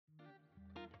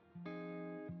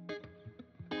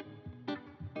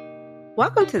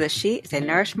Welcome to the She is a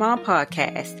Nourished Mom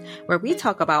podcast, where we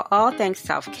talk about all things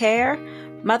self-care,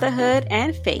 motherhood,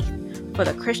 and faith for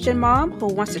the Christian mom who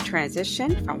wants to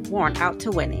transition from worn out to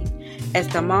winning as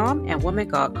the mom and woman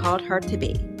God called her to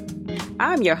be.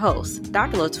 I'm your host,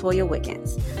 Dr. Latoya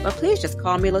Wiggins, but please just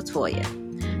call me Latoya.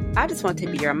 I just want to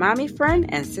be your mommy friend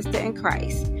and sister in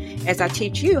Christ as I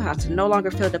teach you how to no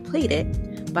longer feel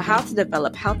depleted, but how to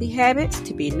develop healthy habits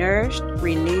to be nourished,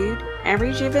 renewed, and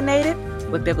rejuvenated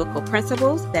with biblical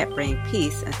principles that bring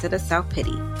peace instead of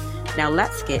self-pity. Now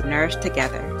let's get nourished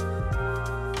together.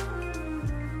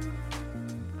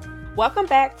 Welcome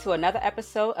back to another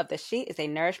episode of the She is a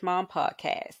Nourished Mom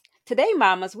podcast. Today,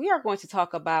 mamas, we are going to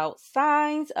talk about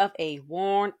signs of a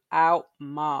worn out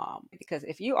mom. Because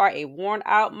if you are a worn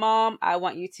out mom, I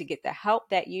want you to get the help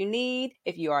that you need.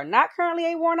 If you are not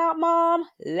currently a worn out mom,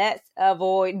 let's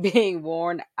avoid being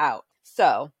worn out.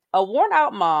 So, a worn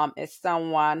out mom is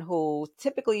someone who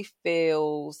typically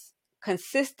feels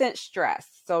consistent stress.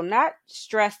 So not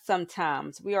stress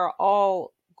sometimes. We are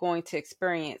all going to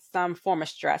experience some form of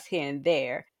stress here and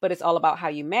there, but it's all about how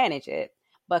you manage it.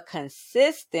 But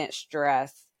consistent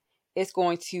stress is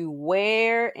going to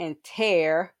wear and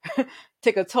tear,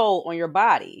 take a toll on your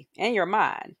body and your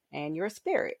mind and your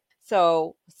spirit.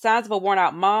 So signs of a worn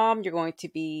out mom, you're going to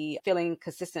be feeling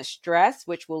consistent stress,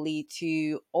 which will lead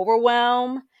to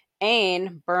overwhelm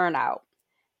and burnout.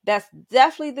 That's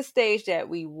definitely the stage that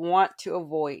we want to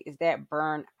avoid, is that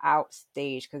burnout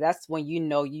stage, because that's when you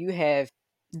know you have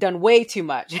done way too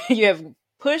much. You have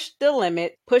pushed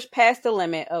past the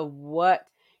limit of what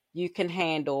you can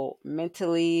handle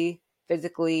mentally,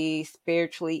 physically,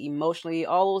 spiritually, emotionally,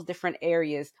 all those different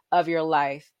areas of your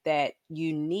life that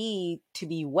you need to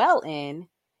be well in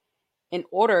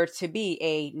order to be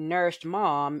a nourished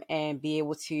mom and be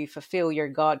able to fulfill your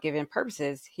God-given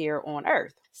purposes here on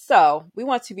earth. So we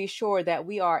want to be sure that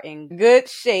we are in good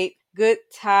shape, good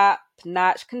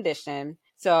top-notch condition,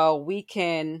 so we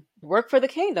can work for the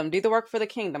kingdom, do the work for the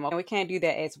kingdom. And we can't do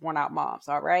that as worn out moms,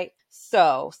 all right?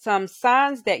 So some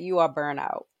signs that you are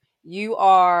burnout. You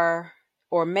are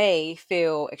or may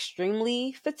feel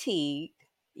extremely fatigued,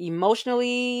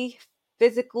 emotionally,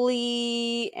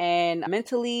 physically, and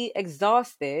mentally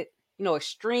exhausted,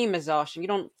 extreme exhaustion. You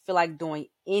don't feel like doing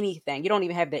anything. You don't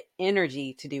even have the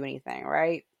energy to do anything,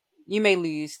 right? You may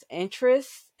lose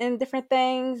interest in different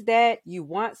things that you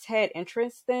once had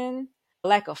interest in.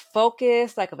 Lack of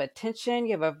focus, lack of attention.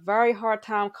 You have a very hard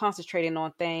time concentrating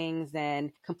on things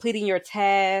and completing your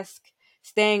task,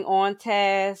 staying on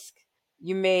task.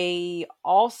 You may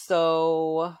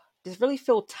also just really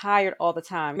feel tired all the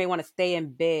time. You may want to stay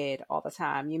in bed all the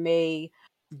time. You may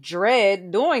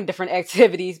dread doing different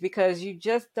activities because you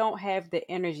just don't have the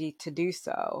energy to do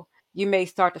so. You may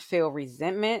start to feel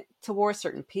resentment towards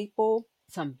certain people,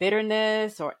 some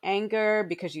bitterness or anger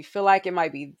because you feel like it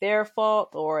might be their fault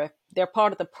or they're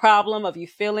part of the problem of you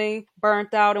feeling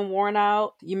burnt out and worn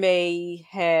out. You may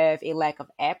have a lack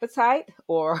of appetite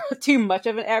or too much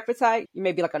of an appetite. You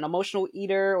may be like an emotional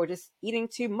eater or just eating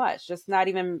too much, just not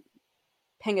even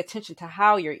paying attention to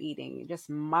how you're eating, just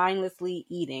mindlessly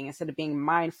eating instead of being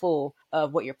mindful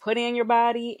of what you're putting in your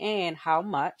body and how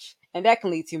much. And that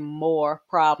can lead to more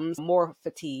problems, more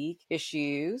fatigue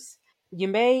issues. You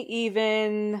may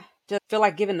even just feel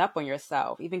like giving up on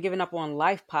yourself, even giving up on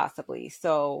life possibly.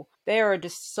 So there are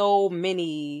just so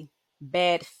many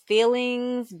bad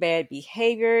feelings, bad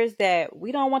behaviors that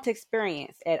we don't want to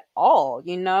experience at all,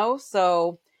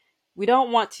 So we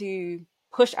don't want to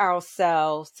push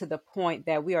ourselves to the point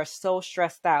that we are so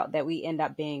stressed out that we end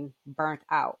up being burnt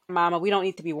out. Mama, we don't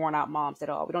need to be worn out moms at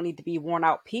all. We don't need to be worn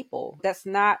out people. That's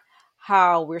not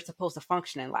how we're supposed to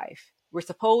function in life. We're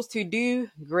supposed to do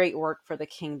great work for the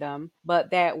kingdom,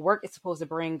 but that work is supposed to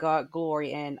bring God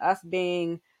glory, and us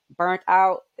being burnt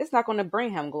out, it's not going to bring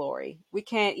him glory. We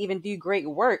can't even do great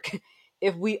work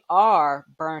if we are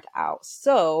burnt out.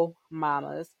 So,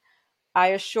 mamas, I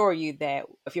assure you that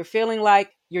if you're feeling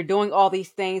like you're doing all these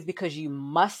things because you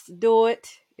must do it,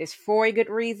 it's for a good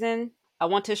reason, I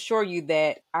want to assure you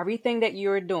that everything that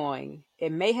you're doing,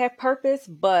 it may have purpose,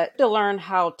 but to learn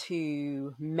how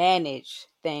to manage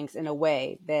things in a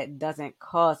way that doesn't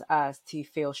cause us to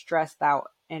feel stressed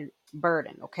out and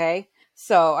burdened, okay?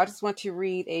 So I just want to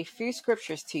read a few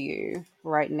scriptures to you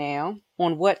right now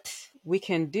on what we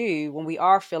can do when we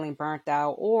are feeling burnt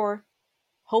out or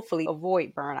hopefully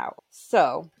avoid burnout.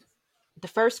 So the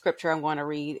first scripture I'm going to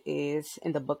read is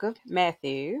in the book of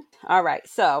Matthew. All right.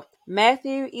 So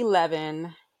Matthew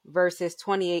 11, verses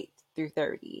 28 through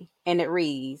 30. And it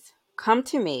reads, "Come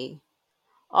to me,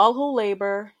 all who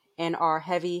labor and are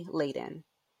heavy laden,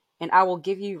 and I will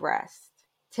give you rest.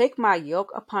 Take my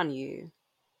yoke upon you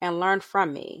and learn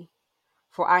from me,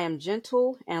 for I am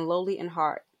gentle and lowly in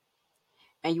heart,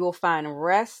 and you will find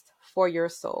rest for your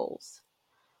souls.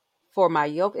 For my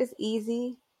yoke is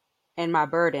easy and my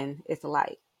burden is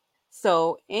light.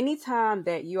 So, anytime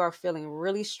that you are feeling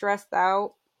really stressed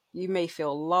out, you may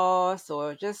feel lost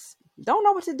or just don't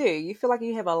know what to do. You feel like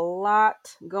you have a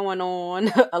lot going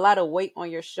on, a lot of weight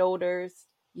on your shoulders.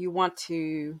 You want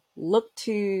to look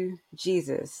to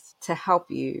Jesus to help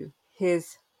you.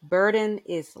 His burden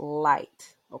is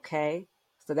light, okay?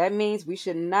 So that means we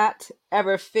should not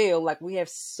ever feel like we have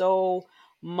so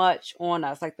much on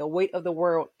us, like the weight of the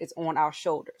world is on our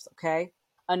shoulders, okay?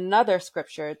 Another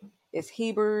scripture is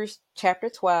Hebrews chapter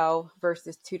 12,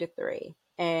 verses 2 to 3.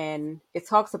 And it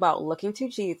talks about looking to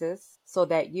Jesus so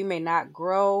that you may not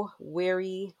grow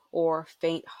weary or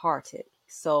faint hearted.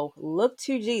 So look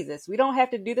to Jesus. We don't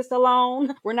have to do this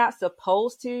alone. We're not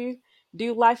supposed to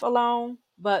do life alone.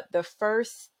 But the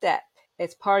first step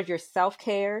as part of your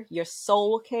self-care, your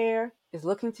soul care, is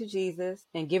looking to Jesus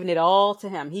and giving it all to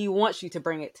him. He wants you to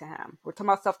bring it to him. We're talking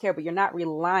about self-care, but you're not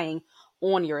relying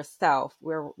on yourself.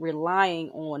 We're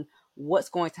relying on what's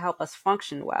going to help us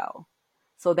function well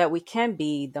so that we can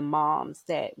be the moms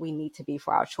that we need to be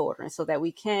for our children, so that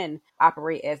we can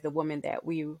operate as the women that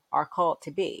we are called to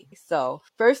be. So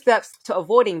first steps to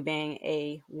avoiding being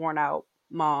a worn out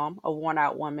mom, a worn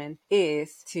out woman,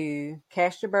 is to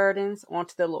cast your burdens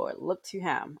onto the Lord. Look to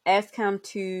him. Ask him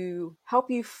to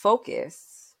help you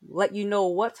focus, let you know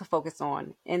what to focus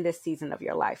on in this season of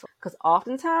your life. Because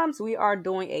oftentimes we are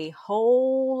doing a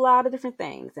whole lot of different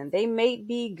things, and they may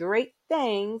be great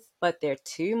things, but they're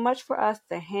too much for us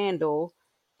to handle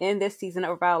in this season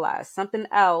of our lives. Something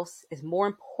else is more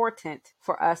important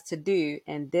for us to do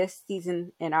in this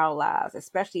season in our lives,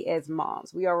 especially as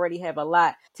moms. We already have a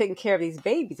lot taking care of these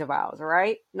babies of ours,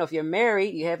 right? You know, if you're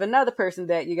married, you have another person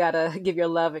that you got to give your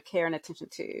love and care and attention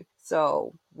to.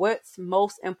 So what's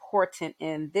most important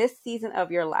in this season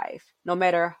of your life, no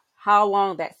matter how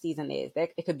long that season is?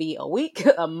 It could be a week,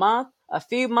 a month, a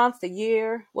few months, a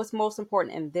year. What's most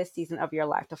important in this season of your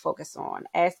life to focus on?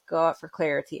 Ask God for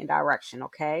clarity and direction,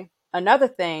 okay? Another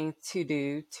thing to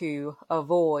do to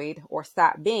avoid or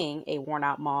stop being a worn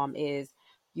out mom is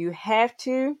you have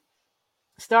to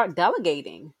start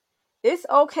delegating. It's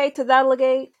okay to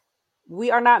delegate.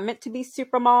 We are not meant to be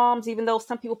super moms, even though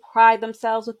some people pride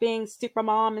themselves with being super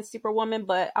mom and super woman.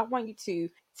 But I want you to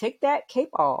take that cape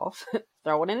off,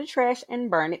 throw it in the trash,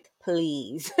 and burn it,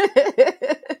 please.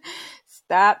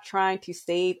 Stop trying to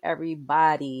save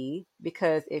everybody,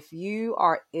 because if you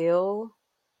are ill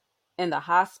in the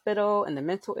hospital, in the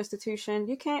mental institution,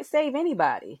 you can't save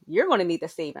anybody. You're going to need the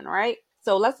saving, right?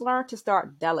 So let's learn to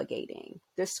start delegating.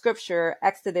 This scripture,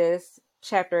 Exodus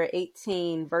chapter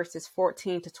 18, verses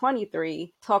 14 to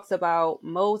 23, talks about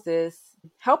Moses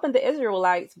helping the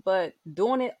Israelites, but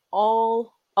doing it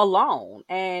all alone.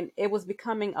 And it was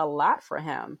becoming a lot for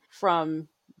him. From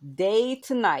day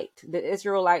to night, the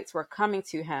Israelites were coming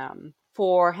to him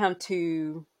for him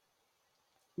to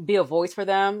be a voice for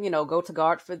them, go to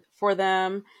God for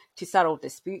them, to settle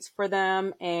disputes for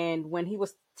them. And when he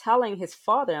was telling his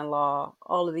father-in-law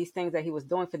all of these things that he was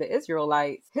doing for the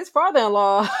Israelites, his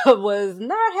father-in-law was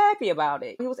not happy about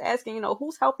it. He was asking,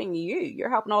 who's helping you?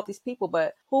 You're helping all these people,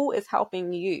 but who is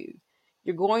helping you?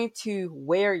 You're going to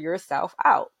wear yourself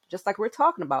out. Just like we're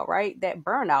talking about, right? That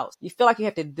burnout. You feel like you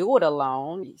have to do it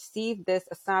alone. You receive this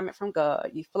assignment from God.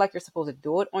 You feel like you're supposed to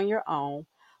do it on your own,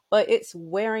 but it's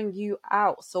wearing you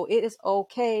out. So it is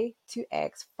okay to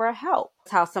ask for help.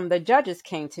 That's how some of the judges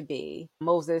came to be.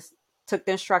 Moses took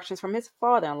the instructions from his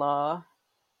father-in-law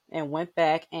and went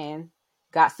back and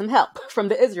got some help from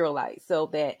the Israelites, so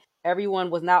that everyone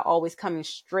was not always coming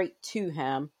straight to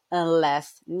him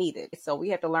unless needed. So we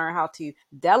have to learn how to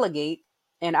delegate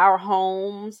in our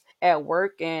homes, at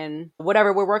work, and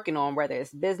whatever we're working on, whether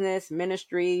it's business,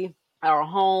 ministry, our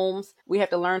homes. We have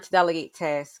to learn to delegate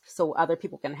tasks so other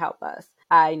people can help us.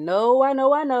 I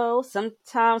know.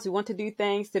 Sometimes we want to do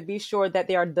things to be sure that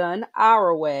they are done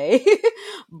our way,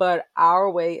 but our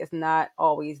way is not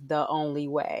always the only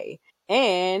way.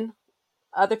 And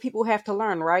other people have to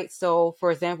learn, right? So, for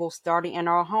example, starting in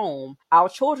our home, our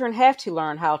children have to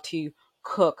learn how to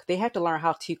cook. They have to learn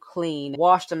how to clean,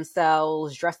 wash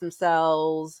themselves, dress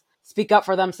themselves, speak up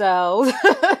for themselves.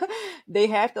 They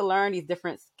have to learn these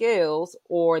different skills,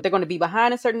 or they're going to be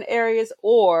behind in certain areas,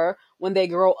 or when they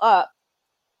grow up,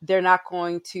 they're not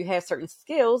going to have certain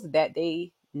skills that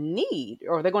they need,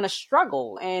 or they're going to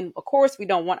struggle. And of course, we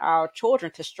don't want our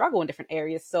children to struggle in different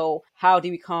areas. So how do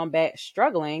we combat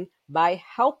struggling? By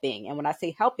helping. And when I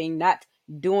say helping, not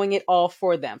doing it all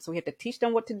for them. So we have to teach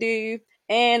them what to do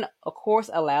and, of course,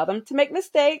 allow them to make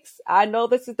mistakes. I know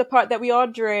this is the part that we all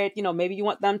dread. Maybe you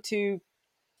want them to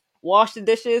wash the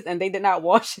dishes and they did not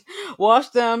wash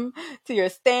them to your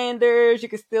standards. You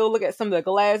can still look at some of the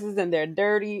glasses and they're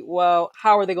dirty. Well,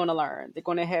 how are they going to learn? They're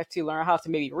going to have to learn how to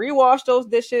maybe rewash those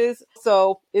dishes.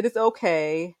 So it is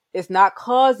okay. It's not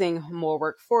causing more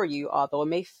work for you, although it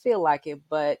may feel like it,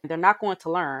 but they're not going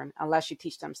to learn unless you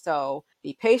teach them. So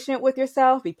be patient with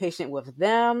yourself, be patient with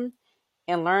them,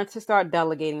 and learn to start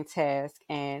delegating tasks,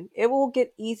 and it will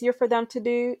get easier for them to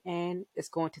do, and it's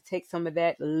going to take some of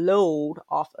that load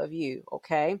off of you.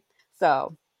 Okay.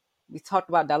 So we talked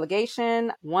about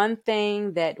delegation. One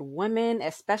thing that women,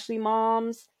 especially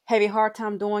moms, have a hard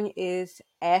time doing is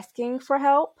asking for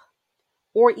help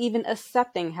or even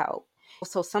accepting help.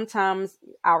 So sometimes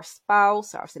our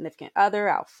spouse, our significant other,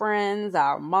 our friends,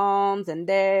 our moms and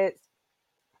dads,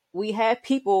 we have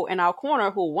people in our corner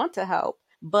who want to help,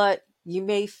 but you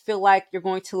may feel like you're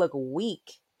going to look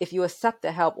weak if you accept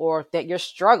the help, or that you're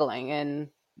struggling, and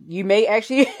you may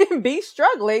actually be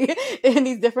struggling in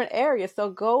these different areas. So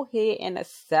go ahead and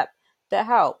accept the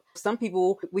help. Some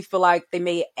people, we feel like they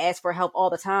may ask for help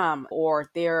all the time, or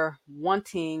they're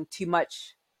wanting too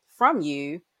much from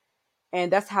you.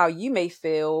 And that's how you may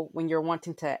feel when you're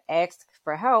wanting to ask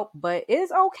for help, but it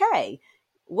is okay.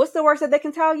 What's the worst that they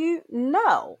can tell you?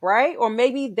 No, right? Or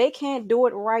maybe they can't do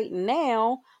it right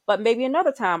now, but maybe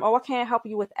another time. Oh, I can't help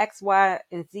you with X, Y,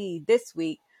 and Z this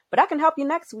week, but I can help you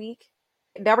next week.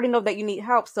 They already know that you need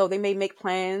help, so they may make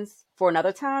plans for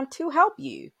another time to help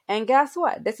you. And guess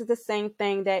what? This is the same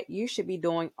thing that you should be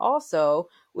doing also,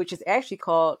 which is actually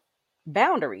called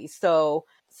boundaries. So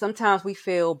sometimes we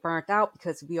feel burnt out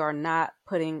because we are not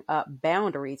putting up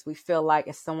boundaries. We feel like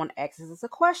if someone asks us a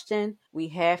question, we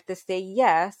have to say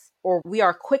yes, or we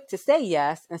are quick to say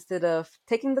yes instead of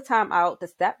taking the time out to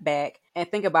step back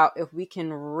and think about if we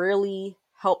can really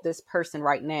help this person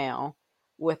right now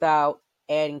without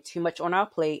adding too much on our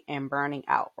plate and burning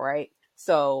out, right?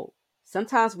 So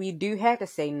sometimes we do have to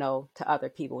say no to other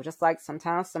people, just like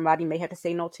sometimes somebody may have to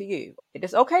say no to you. It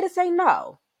is okay to say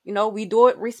no. We do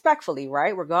it respectfully,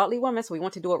 right? We're godly women, so we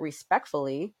want to do it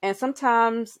respectfully. And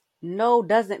sometimes no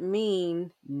doesn't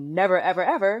mean never, ever,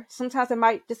 ever. Sometimes it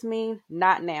might just mean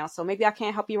not now. So maybe I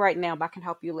can't help you right now, but I can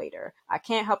help you later. I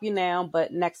can't help you now,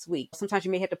 but next week. Sometimes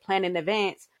you may have to plan in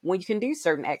advance when you can do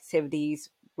certain activities,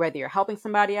 whether you're helping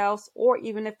somebody else or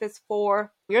even if it's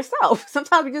for yourself.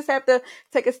 Sometimes you just have to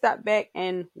take a step back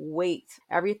and wait.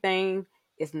 Everything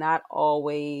is not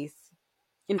always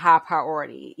in high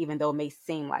priority, even though it may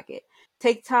seem like it.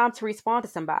 Take time to respond to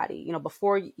somebody,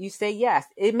 before you say yes.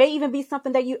 It may even be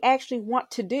something that you actually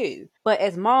want to do. But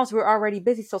as moms, we're already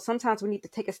busy. So sometimes we need to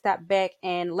take a step back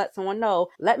and let someone know,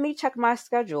 let me check my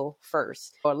schedule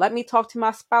first, or let me talk to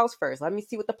my spouse first. Let me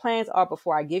see what the plans are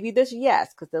before I give you this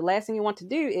yes. Because the last thing you want to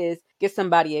do is give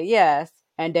somebody a yes,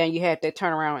 and then you have to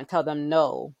turn around and tell them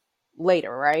no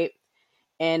later, right?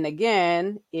 And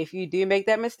again, if you do make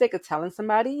that mistake of telling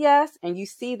somebody yes, and you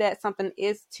see that something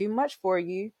is too much for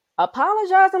you,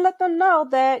 apologize and let them know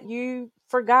that you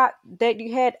forgot that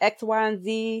you had X, Y, and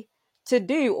Z to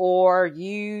do, or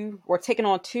you were taking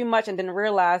on too much and didn't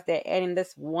realize that adding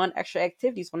this one extra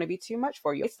activity is going to be too much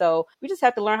for you. So we just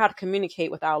have to learn how to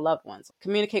communicate with our loved ones,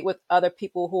 communicate with other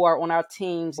people who are on our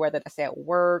teams, whether that's at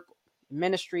work,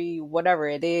 ministry, whatever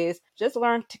it is. Just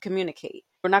learn to communicate.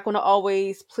 We're not going to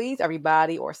always please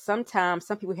everybody, or sometimes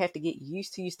some people have to get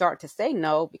used to you starting to say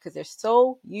no because they're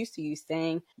so used to you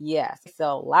saying yes.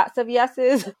 So lots of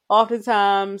yeses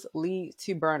oftentimes lead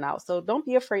to burnout. So don't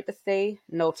be afraid to say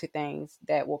no to things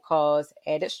that will cause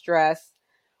added stress,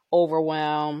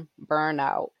 overwhelm,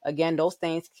 burnout. Again, those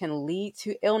things can lead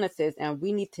to illnesses, and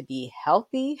we need to be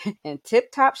healthy and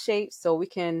tip-top shape so we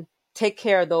can take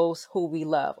care of those who we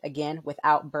love, again,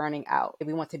 without burning out. If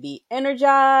we want to be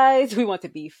energized, we want to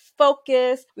be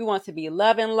focused, we want to be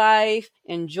loving life,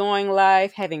 enjoying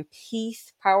life, having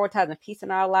peace, prioritizing peace in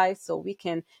our life so we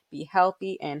can be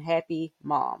healthy and happy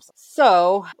moms.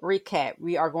 So, recap,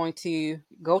 we are going to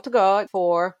go to God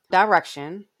for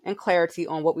direction and clarity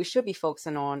on what we should be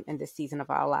focusing on in this season of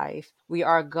our life. We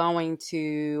are going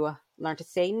to learn to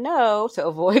say no to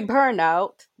avoid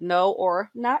burnout, no or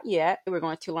not yet. We're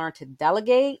going to learn to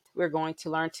delegate. We're going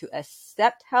to learn to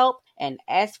accept help and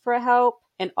ask for help.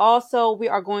 And also, we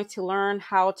are going to learn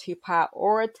how to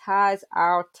prioritize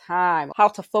our time, how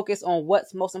to focus on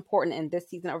what's most important in this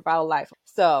season of our life.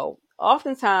 So,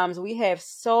 oftentimes, we have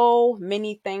so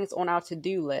many things on our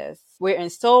to-do list. We're in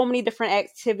so many different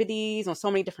activities, on so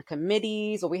many different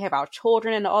committees, or we have our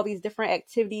children in all these different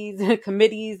activities and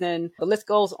committees, and the list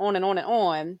goes on and on and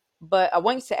on. But I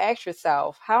want you to ask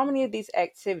yourself, how many of these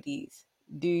activities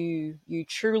do you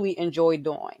truly enjoy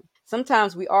doing?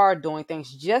 Sometimes we are doing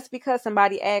things just because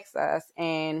somebody asks us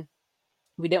and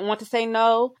we didn't want to say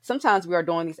no. Sometimes we are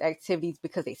doing these activities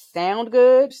because they sound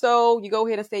good, so you go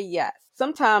ahead and say yes.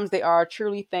 Sometimes they are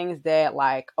truly things that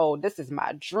like, oh, this is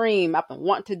my dream. I've been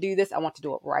wanting to do this. I want to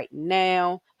do it right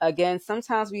now. Again,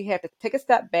 sometimes we have to take a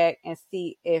step back and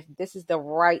see if this is the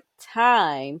right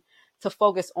time to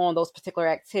focus on those particular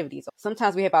activities.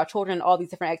 Sometimes we have our children in all these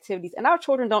different activities, and our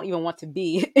children don't even want to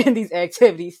be in these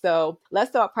activities. So let's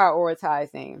start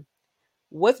prioritizing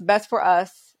what's best for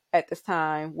us at this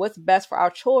time, what's best for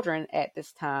our children at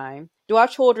this time. Do our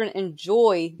children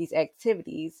enjoy these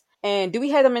activities? And do we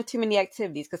have them in too many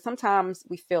activities? Because sometimes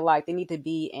we feel like they need to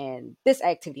be in this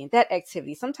activity and that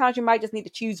activity. Sometimes you might just need to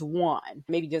choose one.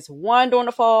 Maybe just one during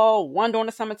the fall, one during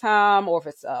the summertime, or if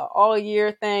it's an all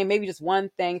year thing, maybe just one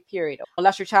thing, period.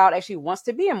 Unless your child actually wants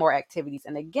to be in more activities.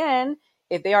 And again,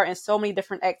 if they are in so many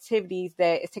different activities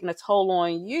that it's taking a toll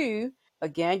on you,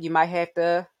 again, you might have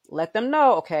to let them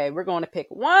know, okay, we're going to pick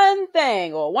one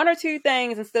thing or one or two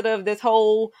things instead of this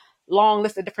whole long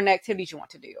list of different activities you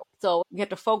want to do. So we have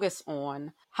to focus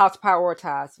on how to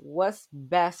prioritize what's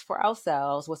best for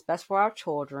ourselves, what's best for our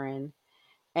children,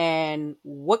 and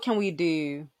what can we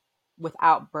do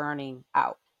without burning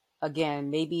out. Again,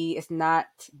 maybe it's not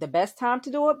the best time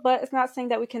to do it, but it's not saying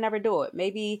that we can never do it.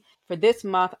 Maybe for this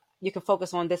month, you can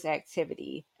focus on this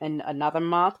activity. And another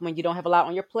month, when you don't have a lot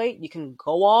on your plate, you can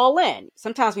go all in.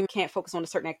 Sometimes we can't focus on a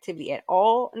certain activity at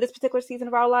all in this particular season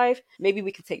of our life. Maybe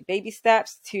we can take baby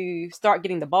steps to start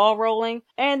getting the ball rolling.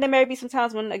 And there may be some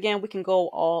times when, again, we can go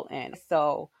all in.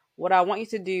 So what I want you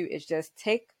to do is just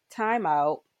take time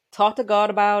out, talk to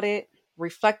God about it,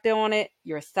 reflect on it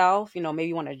yourself. Maybe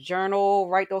you want to journal,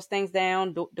 write those things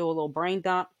down, do a little brain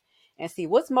dump, and see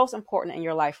what's most important in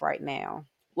your life right now.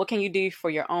 What can you do for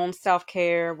your own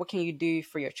self-care? What can you do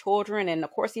for your children? And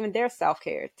of course, even their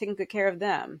self-care, taking good care of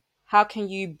them. How can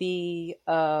you be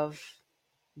of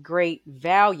great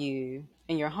value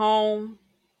in your home,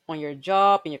 on your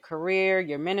job, in your career,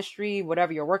 your ministry,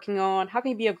 whatever you're working on? How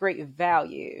can you be of great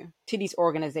value to these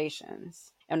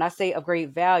organizations? And when I say of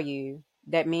great value,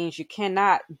 that means you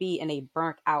cannot be in a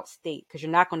burnt out state because you're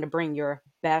not going to bring your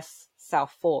best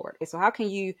self forward. So how can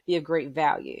you be of great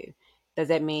value? Does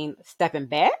that mean stepping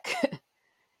back,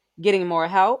 getting more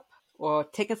help, or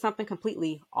taking something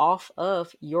completely off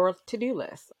of your to-do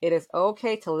list? It is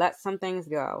okay to let some things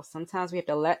go. Sometimes we have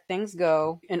to let things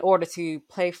go in order to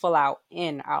play full out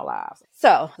in our lives.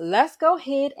 So let's go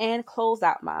ahead and close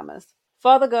out, mamas.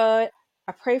 Father God,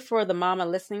 I pray for the mama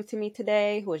listening to me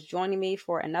today who is joining me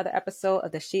for another episode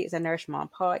of the She is a Nourished Mom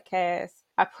podcast.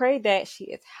 I pray that she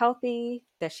is healthy,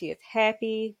 that she is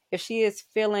happy. If she is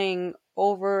feeling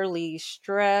overly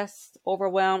stressed,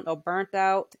 overwhelmed, or burnt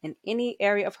out in any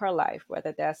area of her life,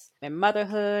 whether that's in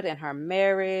motherhood, in her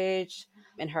marriage,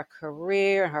 in her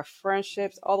career, in her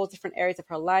friendships, all those different areas of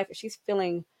her life, if she's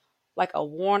feeling like a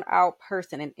worn out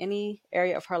person in any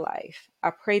area of her life,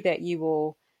 I pray that you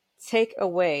will take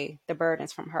away the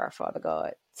burdens from her, Father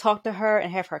God. Talk to her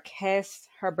and have her cast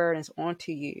her burdens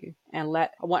onto you. And I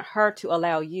want her to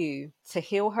allow you to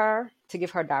heal her, to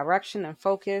give her direction and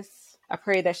focus. I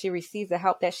pray that she receives the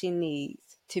help that she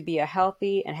needs to be a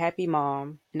healthy and happy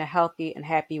mom and a healthy and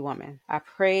happy woman. I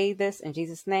pray this in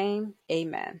Jesus' name.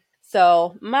 Amen.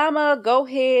 So, mama, go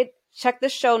ahead, check the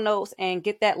show notes and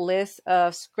get that list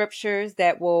of scriptures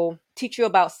that will teach you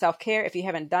about self-care. If you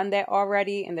haven't done that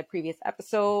already in the previous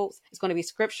episodes, it's going to be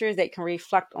scriptures that you can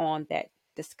reflect on that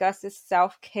discusses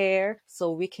self-care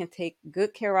so we can take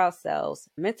good care of ourselves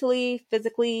mentally,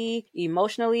 physically,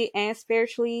 emotionally, and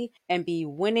spiritually, and be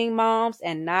winning moms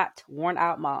and not worn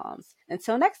out moms.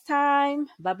 Until next time,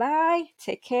 bye-bye,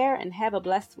 take care, and have a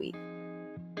blessed week.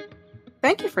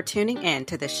 Thank you for tuning in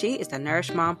to the She is the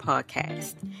Nourished Mom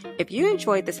podcast. If you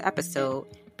enjoyed this episode,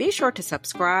 be sure to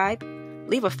subscribe,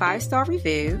 leave a 5-star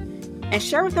review, and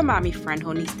share with a mommy friend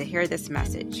who needs to hear this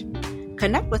message.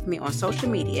 Connect with me on social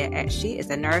media at She is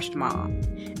a Nourished Mom,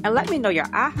 and let me know your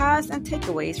ahas and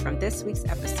takeaways from this week's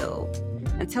episode.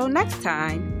 Until next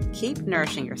time, keep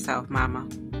nourishing yourself, mama.